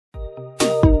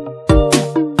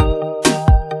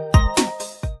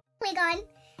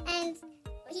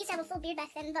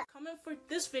Comment for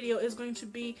this video is going to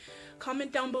be,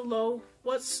 comment down below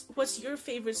what's your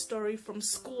favorite story from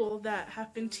school that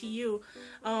happened to you.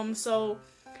 So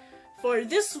for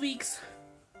this week's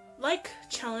like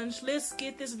challenge, let's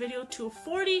get this video to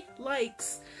 40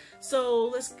 likes. So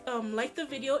let's like the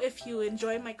video if you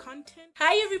enjoy my content.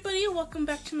 Hi everybody, welcome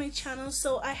back to my channel.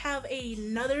 So I have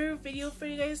another video for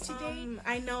you guys today.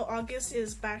 I know August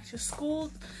is back to school,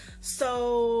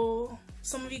 so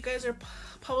some of you guys are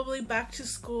probably back to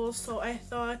school, so I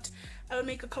thought I would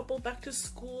make a couple back to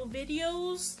school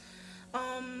videos.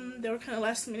 They were kind of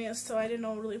last minute, so I didn't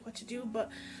know really what to do, but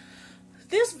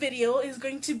this video is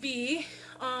going to be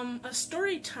a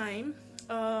story time,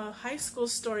 high school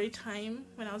story time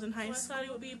when I was in high school. I thought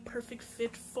it would be a perfect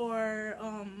fit for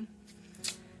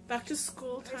back to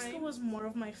school time. High school was more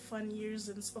of my fun years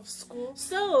of school,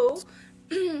 so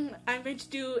I'm going to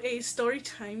do a story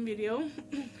time video.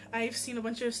 I've seen a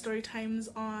bunch of story times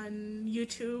on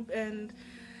YouTube, and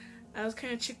I was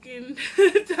kind of chicken.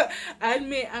 I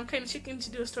admit I'm kind of chicken to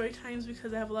do a story times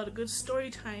because I have a lot of good story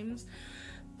times,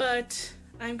 but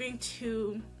I'm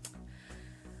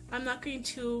not going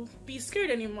to be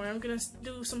scared anymore. I'm gonna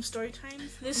do some story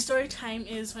times. This story time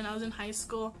is when I was in high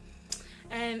school,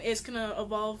 and it's gonna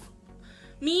involve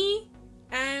me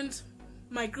and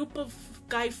my group of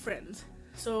guy friends.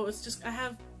 So it's just I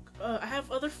had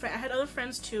other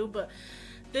friends too, but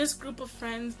this group of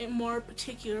friends in more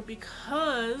particular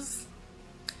because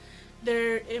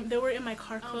they were in my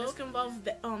car club. It's gonna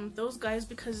involve those guys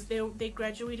because they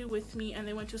graduated with me and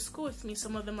they went to school with me.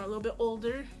 Some of them are a little bit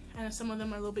older and some of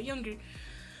them are a little bit younger.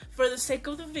 For the sake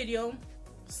of the video,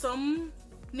 some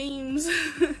names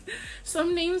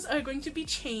are going to be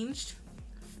changed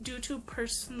due to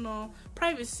personal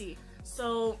privacy.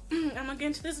 So I'm gonna get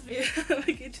into this video. I'm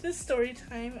gonna get into this story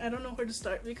time. I don't know where to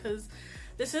start because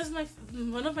this is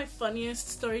one of my funniest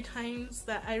story times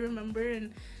that I remember,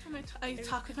 and I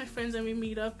talk with my friends and we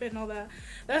meet up and all that.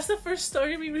 That's the first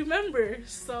story we remember.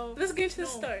 So let's get into the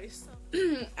story. So,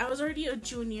 I was already a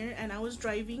junior and I was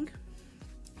driving.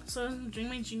 So during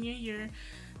my junior year,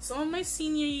 so in my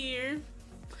senior year,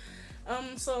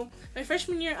 so my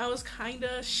freshman year I was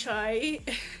kinda shy.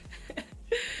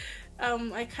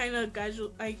 I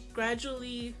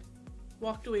gradually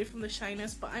walked away from the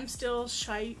shyness, but I'm still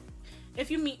shy.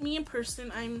 If you meet me in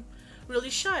person, I'm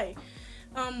really shy.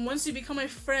 Once you become my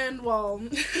friend, well,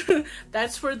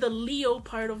 that's where the Leo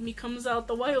part of me comes out,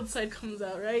 the wild side comes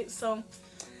out, right? So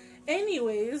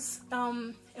anyways,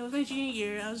 it was my junior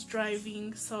year, I was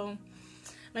driving, so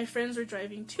my friends were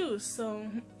driving too, so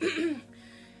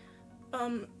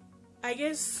I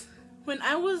guess when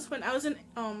I was in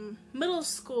middle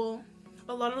school,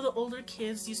 a lot of the older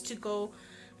kids used to go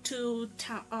to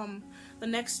town, the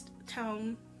next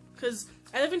town, because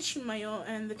I live in Chimayo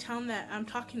and the town that I'm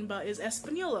talking about is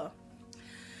Espanola.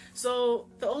 So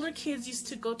the older kids used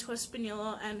to go to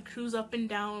Espanola and cruise up and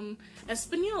down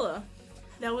Espanola.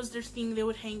 That was their thing. They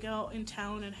would hang out in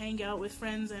town and hang out with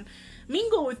friends and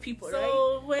mingle with people, right?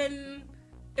 So when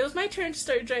it was my turn to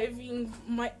start driving,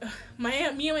 me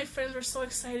and my friends were so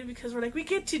excited because we're like, we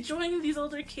get to join these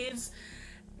older kids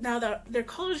now that they're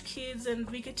college kids, and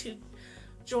we get to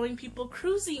join people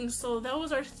cruising. So that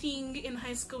was our thing in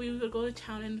high school. We would go to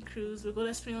town and cruise. We'd go to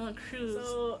Espanola and cruise.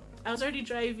 So I was already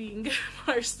driving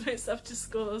myself to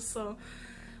school. So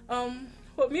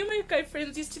what me and my guy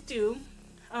friends used to do,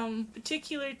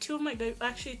 particular two of my guys,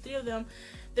 actually three of them,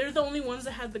 they're the only ones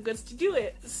that had the guts to do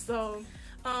it. So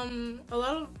a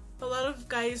lot of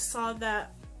guys saw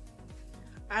that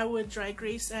I would drag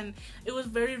race, and it was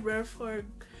very rare for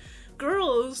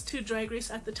girls to drag race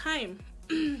at the time.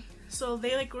 So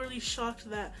they like really shocked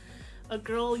that a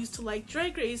girl used to like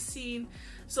drag racing.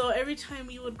 So every time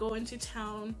we would go into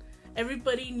town,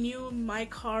 everybody knew my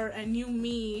car and knew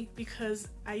me because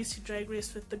I used to drag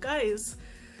race with the guys.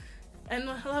 And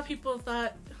a lot of people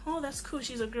thought, oh, that's cool,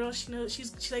 she's a girl, she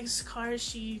likes cars,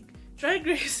 she drag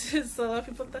races. So a lot of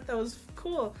people thought that was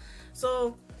cool.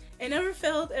 So it never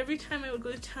failed. Every time I would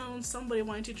go to town, somebody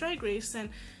wanted to drag race.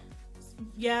 And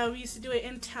yeah, we used to do it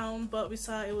in town, but we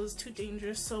saw it was too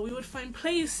dangerous, so we would find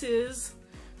places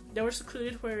that were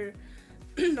secluded where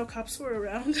no cops were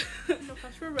around.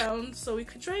 So we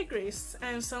could drag race,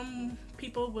 and some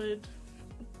people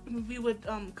we would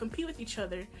compete with each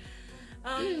other.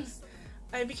 I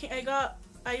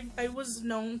was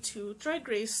known to drag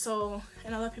race, so,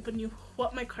 and a lot of people knew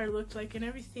what my car looked like and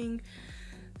everything.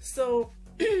 So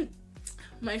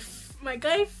my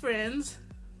guy friends,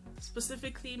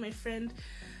 specifically my friend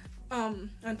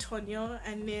Antonio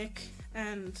and Nick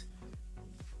and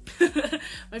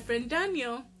my friend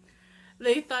Daniel,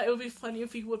 they thought it would be funny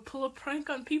if we would pull a prank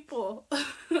on people.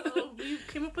 So we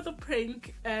came up with a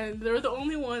prank, and they were the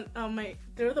only one.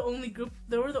 They were the only group.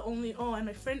 They were the only. Oh, and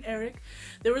my friend Eric.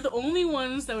 They were the only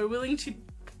ones that were willing to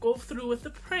go through with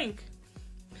the prank.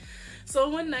 So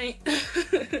one night,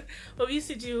 what we used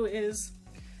to do is,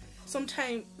 so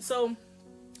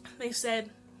they said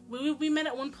we met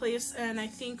at one place, and I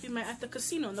think we met at the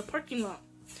casino in the parking lot.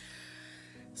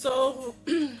 So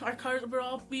our cars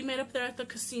we met up there at the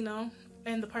casino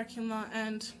in the parking lot,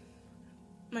 and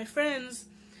my friends,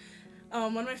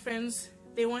 one of my friends,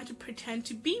 they wanted to pretend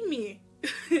to be me.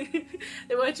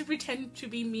 They wanted to pretend to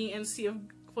be me and see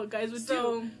what guys would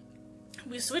do.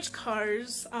 We switched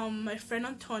cars. My friend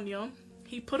Antonio,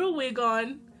 he put a wig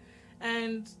on,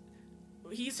 and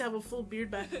he used to have a full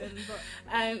beard back then,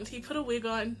 and he put a wig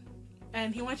on,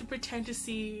 and he wanted to pretend to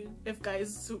see if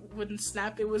guys wouldn't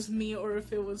snap it was me or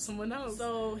if it was someone else.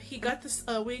 So he got this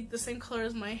wig the same color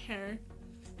as my hair,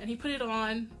 and he put it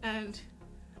on, and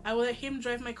I would let him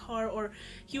drive my car, or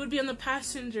he would be in the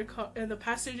passenger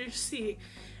seat,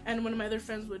 and one of my other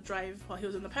friends would drive while he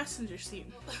was in the passenger seat.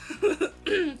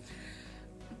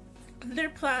 Their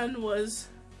plan was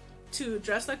to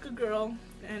dress like a girl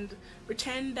and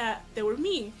pretend that they were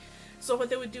me. So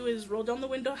what they would do is roll down the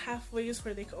window halfway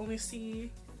where they could only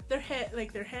see their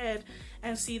head,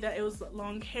 and see that it was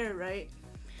long hair, right?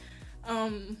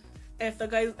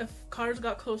 If cars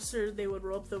got closer, they would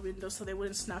roll up the window so they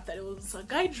wouldn't snap that it was a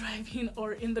guy driving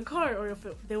or in the car, or if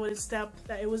they wouldn't snap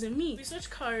that it wasn't me. We switched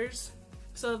cars,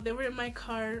 so they were in my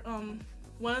car.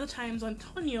 One of the times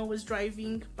Antonio was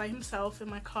driving by himself in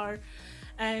my car,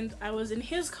 and I was in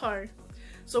his car.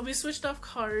 So we switched off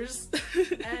cars,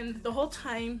 and the whole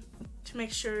time, to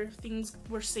make sure things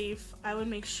were safe, I would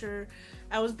make sure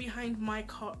I was behind my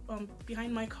car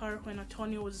when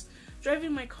Antonio was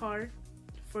driving my car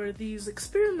for these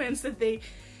experiments that they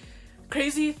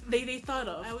thought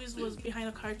of. I always was behind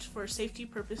the car for safety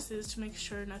purposes, to make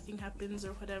sure nothing happens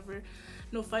or whatever,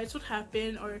 no fights would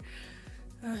happen, or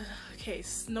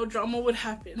no drama would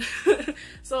happen.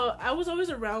 So I was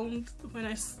always around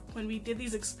when we did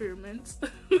these experiments.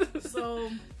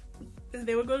 So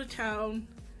they would go to town,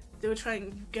 they would try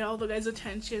and get all the guys'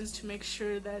 attentions to make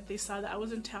sure that they saw that I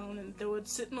was in town, and they would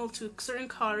signal to certain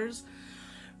cars,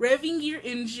 revving your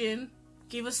engine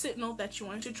gave a signal that you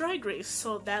wanted to drag race.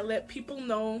 So that let people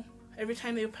know. Every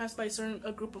time they would pass by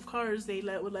a group of cars, they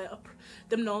would let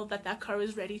them know that that car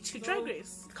was ready to drag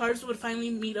race. Cars would finally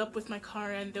meet up with my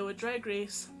car, and they would drag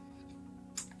race.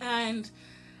 And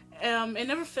it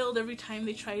never failed every time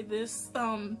they tried this.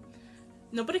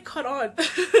 Nobody caught on.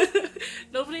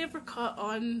 Nobody ever caught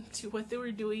on to what they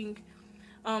were doing.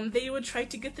 They would try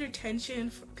to get their attention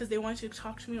because they wanted to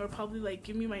talk to me, or probably like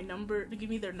give me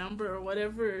their number or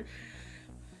whatever.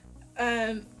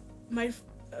 And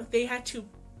they had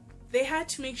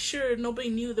to make sure nobody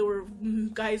knew there were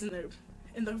guys in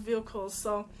the vehicles.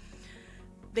 So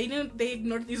they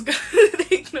ignored these guys.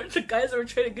 They ignored the guys that were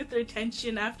trying to get their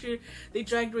attention after they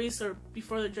drag race or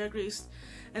before the drag race,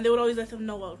 and they would always let them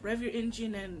know, well, rev your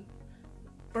engine and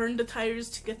burn the tires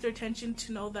to get their attention,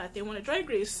 to know that they want to drag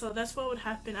race. So that's what would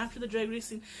happen after the drag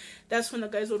racing. That's when the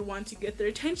guys would want to get their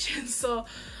attention. So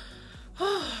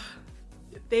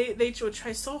they would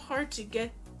try so hard to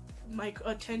get my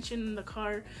attention in the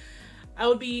car. I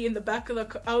would be in the back of the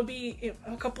car. I would be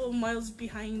a couple of miles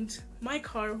behind my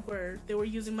car where they were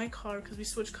using my car, because we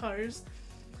switched cars,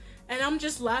 and I'm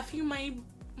just laughing my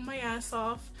ass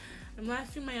off. I'm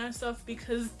laughing my ass off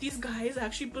because these guys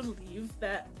actually believe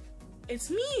that it's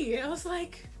me. I was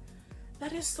like,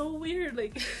 that is so weird.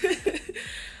 Like,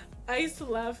 I used to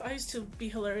laugh. I used to be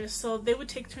hilarious. So they would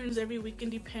take turns every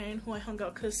weekend, depending who I hung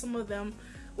out, because some of them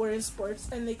were in sports,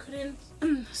 and they couldn't.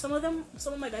 Some of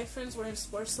my guy friends were in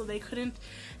sports, so they couldn't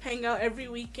hang out every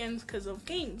weekend because of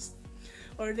games,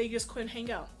 or they just couldn't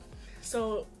hang out.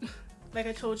 So, like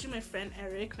I told you, my friend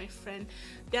Eric, my friend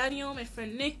Daniel, my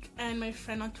friend Nick, and my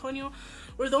friend Antonio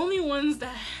were the only ones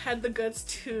that had the guts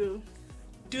to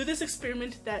do this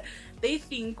experiment that they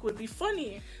think would be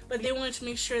funny. But they wanted to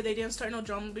make sure they didn't start no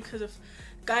drama, because if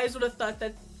guys would have thought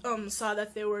that saw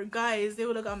that they were guys, they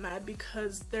would have got mad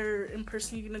because they're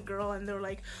impersonating a girl, and they were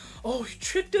like, oh, you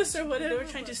tricked us or whatever. They were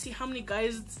trying to see how many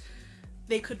guys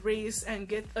they could race and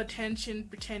get attention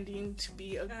pretending to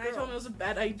be a girl. I told them it was a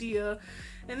bad idea,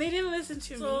 and they didn't listen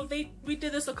to me. So we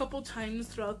did this a couple times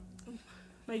throughout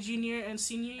my junior and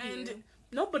senior year, and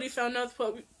nobody found out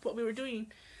what we were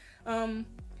doing.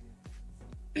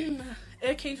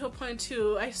 It came to a point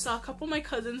too, I saw a couple of my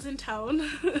cousins in town.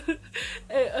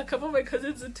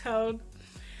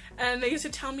 And they used to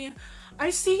tell me, I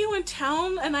see you in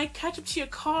town and I catch up to your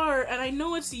car and I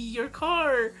know it's your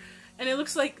car. and it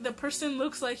looks like the person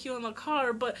looks like you in the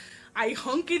car, but I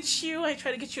honk at you, I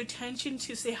try to get your attention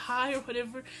to say hi or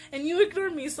whatever, and you ignore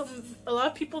me. So a lot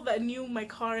of people that knew my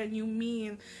car and knew me,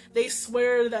 and they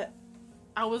swear that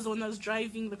I was the one that was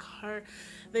driving the car.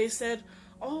 They said,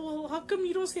 oh, well, how come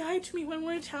you don't say hi to me when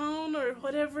we're in town or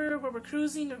whatever, where we're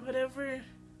cruising or whatever?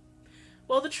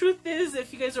 Well, the truth is,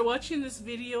 if you guys are watching this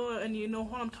video and you know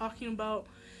what I'm talking about,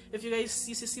 if you guys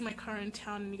used to see my car in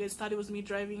town and you guys thought it was me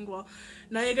driving, well,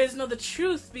 now you guys know the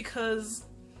truth, because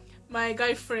my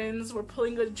guy friends were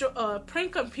pulling a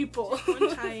prank on people.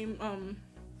 One time,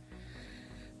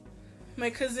 my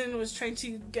cousin was trying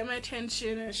to get my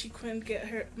attention and she couldn't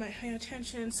get my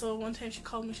attention, so one time she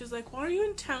called me. She's like, "Why are you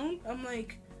in town?" I'm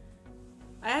like,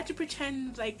 I had to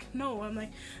pretend like no. I'm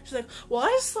like, she's like, "Well,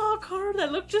 I saw a car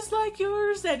that looked just like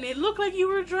yours and it looked like you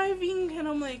were driving," and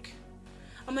I'm like,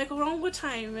 around what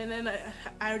time? And then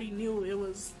I already knew it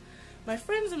was my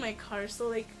friends in my car. So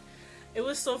like, it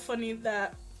was so funny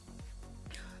that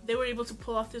they were able to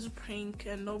pull off this prank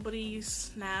and nobody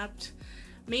snapped.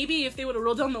 Maybe if they would have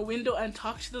rolled down the window and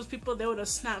talked to those people, they would have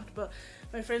snapped, but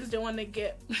my friends didn't want to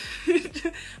get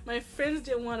my friends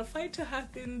didn't want a fight to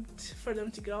happen for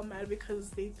them to get all mad because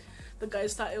the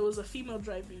guys thought it was a female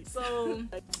driving. So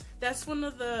that's one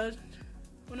of the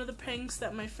pranks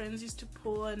that my friends used to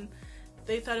pull, and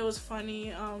they thought it was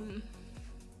funny.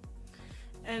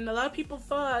 And a lot of people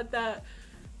thought that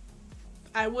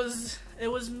it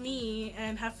was me,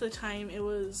 and half the time it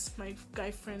was my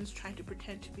guy friends trying to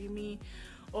pretend to be me.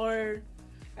 Or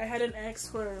I had an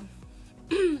ex where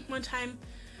one time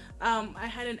I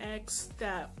had an ex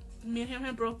that me and him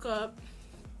had broke up,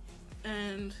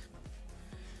 and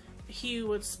he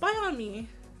would spy on me.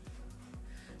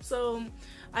 So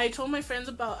I told my guy friends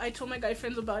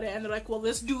about it, and they're like, "Well,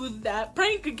 let's do that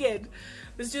prank again.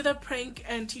 Let's do that prank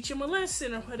and teach him a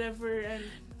lesson or whatever, and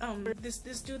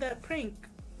let's do that prank."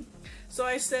 So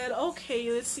I said, "Okay,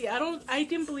 let's see." I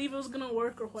didn't believe it was gonna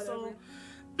work or whatever. So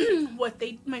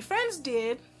my friends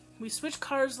did, we switched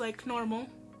cars like normal.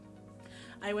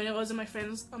 I went, it was in my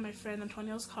friend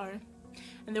Antonio's car,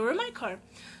 and they were in my car.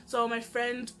 So my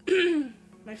friend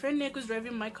Nick was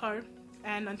driving my car,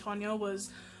 and Antonio was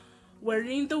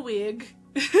wearing the wig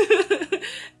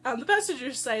on the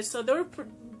passenger side. So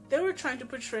they were trying to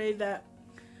portray that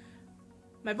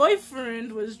my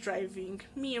boyfriend was driving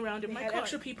me around in my car.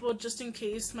 Extra people just in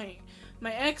case my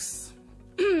ex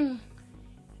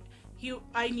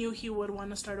I knew he would want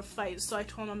to start a fight, so I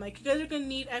told him, I'm like, you guys are gonna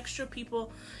need extra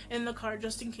people in the car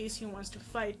just in case he wants to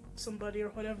fight somebody or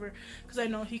whatever, because I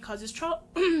know he causes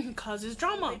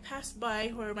drama. I passed by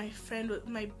where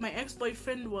my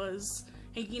ex-boyfriend was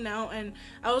hanging out, and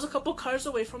I was a couple cars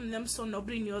away from them, so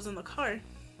nobody knew I was in the car.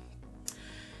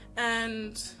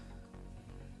 And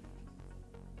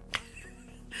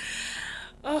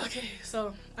okay,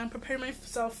 so I'm preparing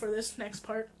myself for this next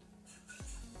part.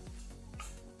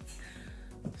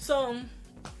 So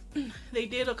they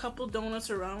did a couple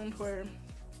donuts around where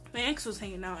my ex was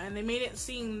hanging out, and they made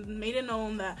it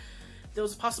known that there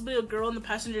was possibly a girl on the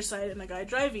passenger side and a guy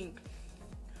driving.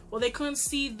 Well, they couldn't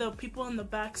see the people in the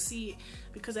back seat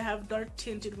because they have dark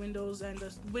tinted windows, and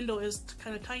the window is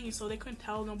kind of tiny, so they couldn't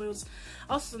tell nobody was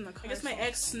else in the car. I guess my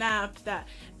ex snapped that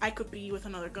I could be with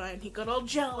another guy, and he got all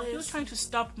jealous. He was trying to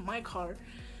stop my car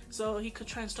so he could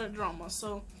try and start drama.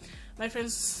 So my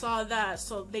friends saw that,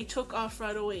 so they took off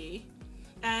right away,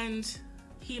 and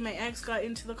my ex got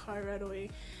into the car right away,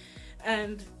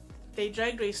 and they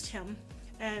drag raced him,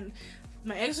 and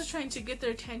my ex was trying to get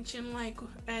their attention,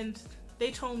 and they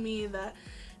told me that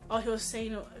all he was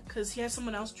saying, because he had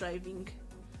someone else driving,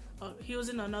 he was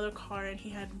in another car, and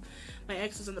my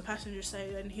ex was on the passenger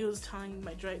side, and he was telling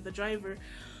the driver,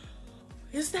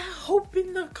 "Is that Hope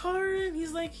in the car?" And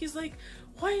he's like,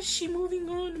 "Why is she moving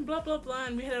on?" and blah blah blah.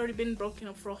 And we had already been broken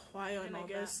up for a while, and I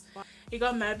guess he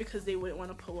got mad because they wouldn't want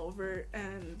to pull over,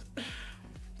 and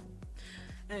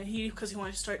because he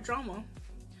wanted to start drama.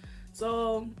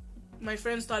 So my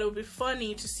friends thought it would be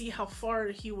funny to see how far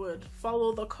he would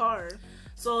follow the car.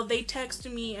 So they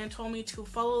texted me and told me to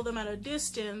follow them at a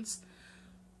distance,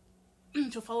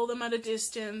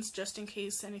 just in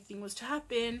case anything was to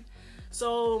happen.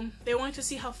 So they wanted to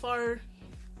see how far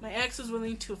my ex was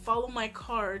willing to follow my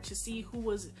car to see who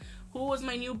was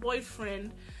my new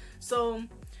boyfriend. So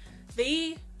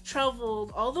they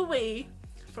traveled all the way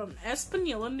from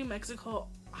Espanola, New Mexico,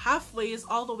 halfway is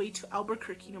all the way to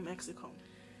Albuquerque, New Mexico.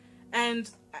 And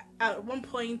at one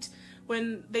point,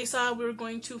 when they saw we were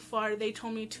going too far, they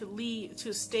told me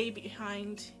to stay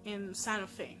behind in Santa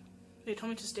Fe. They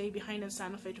told me to stay behind in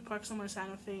Santa Fe, to park somewhere in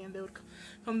Santa Fe, and they would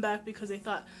come back because they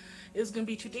thought it was going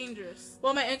to be too dangerous.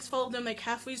 Well, my ex followed them like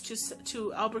halfway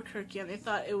to Albuquerque, and they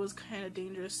thought it was kind of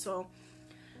dangerous, so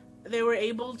they were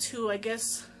able to, I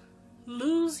guess,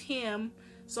 lose him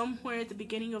somewhere at the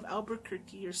beginning of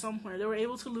Albuquerque or somewhere. They were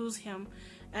able to lose him,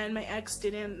 and my ex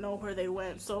didn't know where they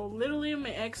went. So literally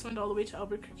my ex went all the way to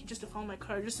Albuquerque just to follow my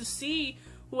car, just to see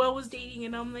who I was dating,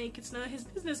 and I'm like, it's not his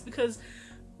business because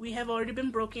we have already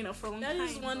been broken up for a long time. That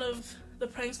is one of the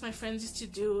pranks my friends used to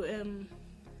do.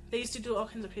 They used to do all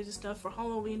kinds of crazy stuff. For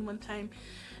Halloween one time,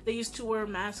 they used to wear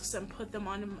masks and put them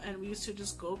on, and we used to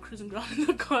just go cruising around in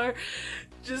the car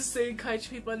just saying hi to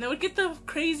people, and they would get the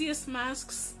craziest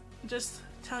masks, just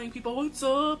telling people what's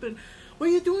up and what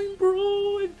are you doing,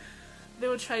 bro, and they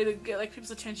would try to get like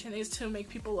people's attention. They used to make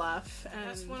people laugh, and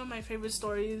that's one of my favorite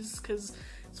stories because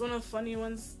it's one of the funny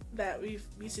ones that we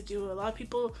used to do. A lot of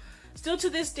people still to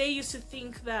this day used to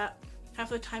think that half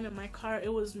the time in my car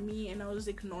it was me and I was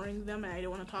ignoring them and I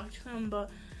didn't want to talk to them, but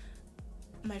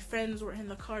my friends were in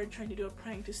the car trying to do a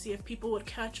prank to see if people would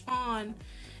catch on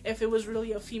if it was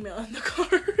really a female in the car,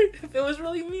 if it was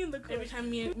really me in the car. Every time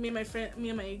me and my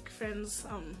friends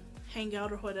hang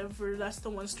out or whatever, that's the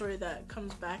one story that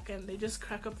comes back, and they just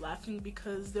crack up laughing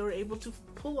because they were able to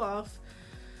pull off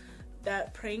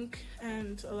that prank,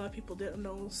 and a lot of people didn't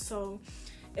know. So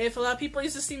if a lot of people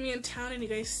used to see me in town and you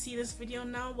guys see this video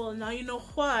now, well, now you know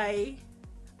why.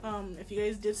 If you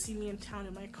guys did see me in town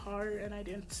in my car and I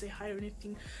didn't say hi or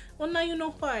anything, well, now you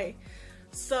know why.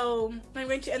 So I'm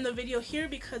going to end the video here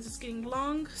because it's getting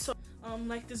long. So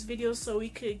like this video so we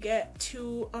could get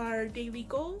to our daily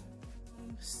goal.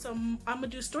 So I'm gonna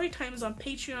do story times on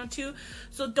Patreon too,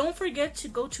 so don't forget to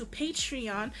go to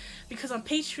Patreon, because on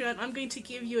Patreon I'm going to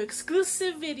give you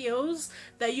exclusive videos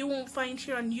that you won't find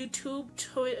here on YouTube,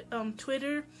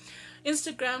 Twitter,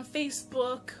 Instagram,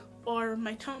 Facebook, or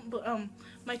my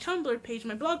Tumblr page,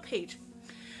 my blog page.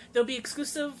 There'll be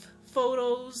exclusive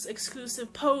photos,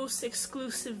 exclusive posts,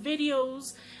 exclusive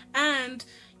videos, and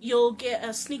you'll get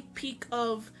a sneak peek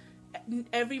of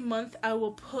every month. I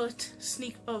will put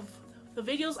the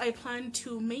videos I plan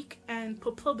to make and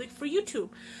put public for YouTube.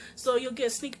 So you'll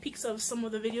get sneak peeks of some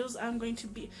of the videos they're going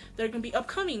to be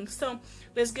upcoming. So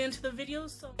let's get into the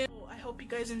videos. So I hope you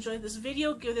guys enjoyed this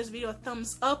video. Give this video a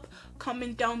thumbs up.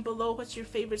 Comment down below what's your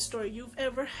favorite story you've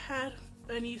ever had,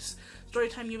 any story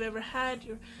time you've ever had.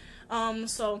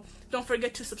 So don't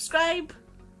forget to subscribe,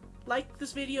 like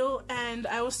this video, and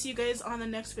I will see you guys on the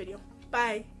next video.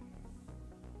 Bye.